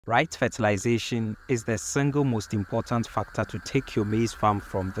Right fertilization is the single most important factor to take your maize farm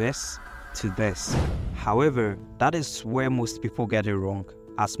from this to this. However, that is where most people get it wrong.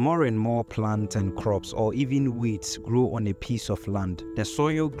 As more and more plants and crops or even weeds grow on a piece of land, the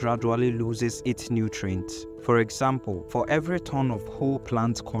soil gradually loses its nutrients. For example, for every ton of whole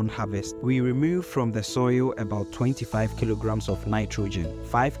plant corn harvest, we remove from the soil about 25 kilograms of nitrogen,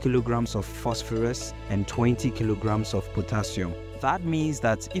 5 kilograms of phosphorus, and 20 kilograms of potassium. That means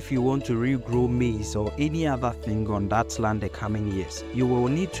that if you want to regrow maize or any other thing on that land the coming years, you will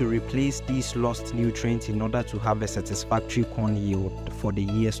need to replace these lost nutrients in order to have a satisfactory corn yield for the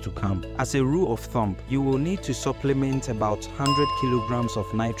years to come. As a rule of thumb, you will need to supplement about 100 kilograms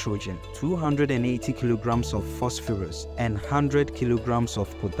of nitrogen, 280 kilograms of phosphorus, and 100 kilograms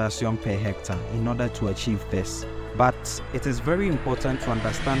of potassium per hectare in order to achieve this. But it is very important to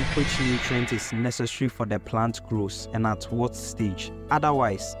understand which nutrient is necessary for the plant growth and at what stage.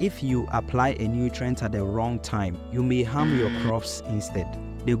 Otherwise, if you apply a nutrient at the wrong time, you may harm your crops instead.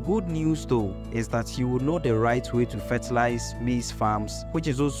 The good news though is that you will know the right way to fertilize maize farms, which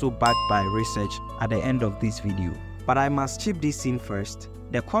is also backed by research at the end of this video. But I must chip this in first.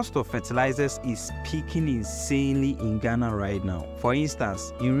 The cost of fertilizers is peaking insanely in Ghana right now. For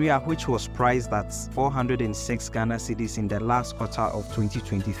instance, urea, which was priced at 406 Ghana cedis in the last quarter of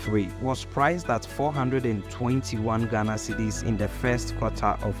 2023, was priced at 421 Ghana cedis in the first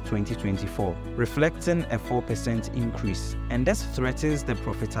quarter of 2024, reflecting a 4% increase. And this threatens the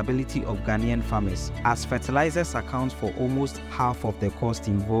profitability of Ghanaian farmers, as fertilizers account for almost half of the cost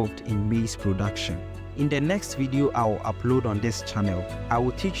involved in maize production. In the next video I will upload on this channel, I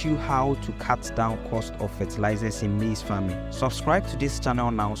will teach you how to cut down cost of fertilizers in maize farming. Subscribe to this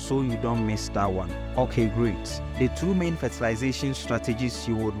channel now so you don't miss that one. Okay, great. The two main fertilization strategies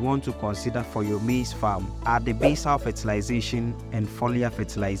you would want to consider for your maize farm are the basal fertilization and foliar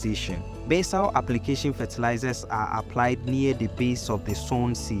fertilization. Basal application fertilizers are applied near the base of the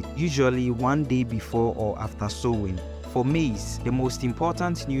sown seed, usually one day before or after sowing. For maize, the most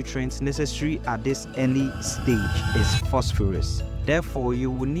important nutrient necessary at this early stage is phosphorus. Therefore, you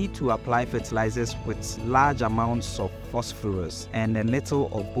will need to apply fertilizers with large amounts of phosphorus and a little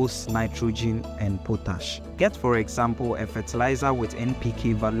of both nitrogen and potash. Get, for example, a fertilizer with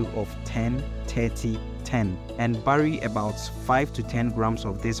NPK value of 10, 30, 10 and bury about 5 to 10 grams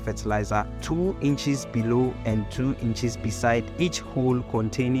of this fertilizer 2 inches below and 2 inches beside each hole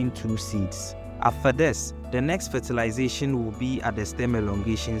containing 2 seeds. After this, the next fertilization will be at the stem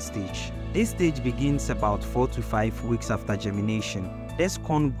elongation stage. This stage begins about 4 to 5 weeks after germination. This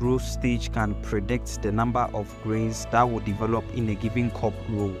corn growth stage can predict the number of grains that will develop in a given crop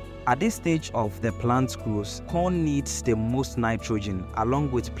row. At this stage of the plant growth, corn needs the most nitrogen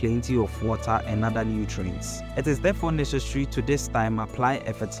along with plenty of water and other nutrients. It is therefore necessary to this time apply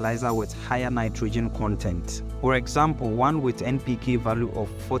a fertilizer with higher nitrogen content. For example, one with NPK value of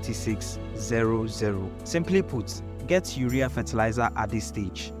 4600. Simply put, get urea fertilizer at this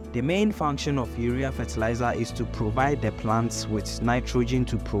stage. The main function of urea fertilizer is to provide the plants with nitrogen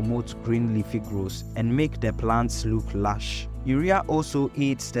to promote green leafy growth and make the plants look lush. Urea also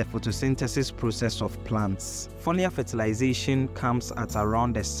aids the photosynthesis process of plants. Foliar fertilization comes at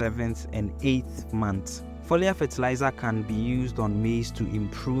around the 7th and 8th month. Foliar fertilizer can be used on maize to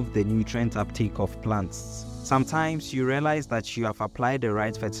improve the nutrient uptake of plants. Sometimes you realize that you have applied the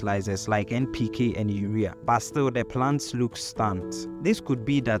right fertilizers like NPK and urea, but still the plants look stunned. This could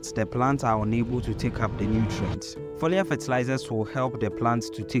be that the plants are unable to take up the nutrients. Foliar fertilizers will help the plants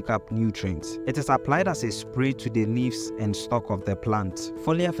to take up nutrients. It is applied as a spray to the leaves and stalk of the plant.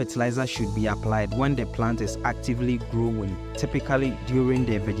 Foliar fertilizer should be applied when the plant is actively growing, typically during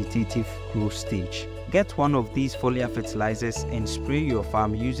the vegetative growth stage. Get one of these foliar fertilizers and spray your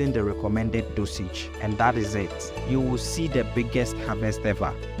farm using the recommended dosage, and that is it. You will see the biggest harvest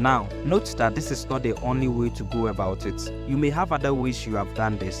ever. Now, note that this is not the only way to go about it. You may have other ways you have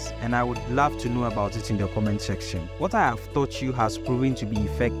done this, and I would love to know about it in the comment section. What I have taught you has proven to be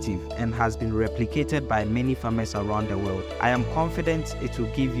effective and has been replicated by many farmers around the world. I am confident it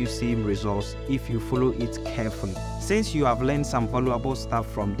will give you same results if you follow it carefully. Since you have learned some valuable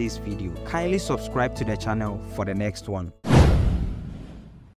stuff from this video, kindly subscribe to the channel for the next one.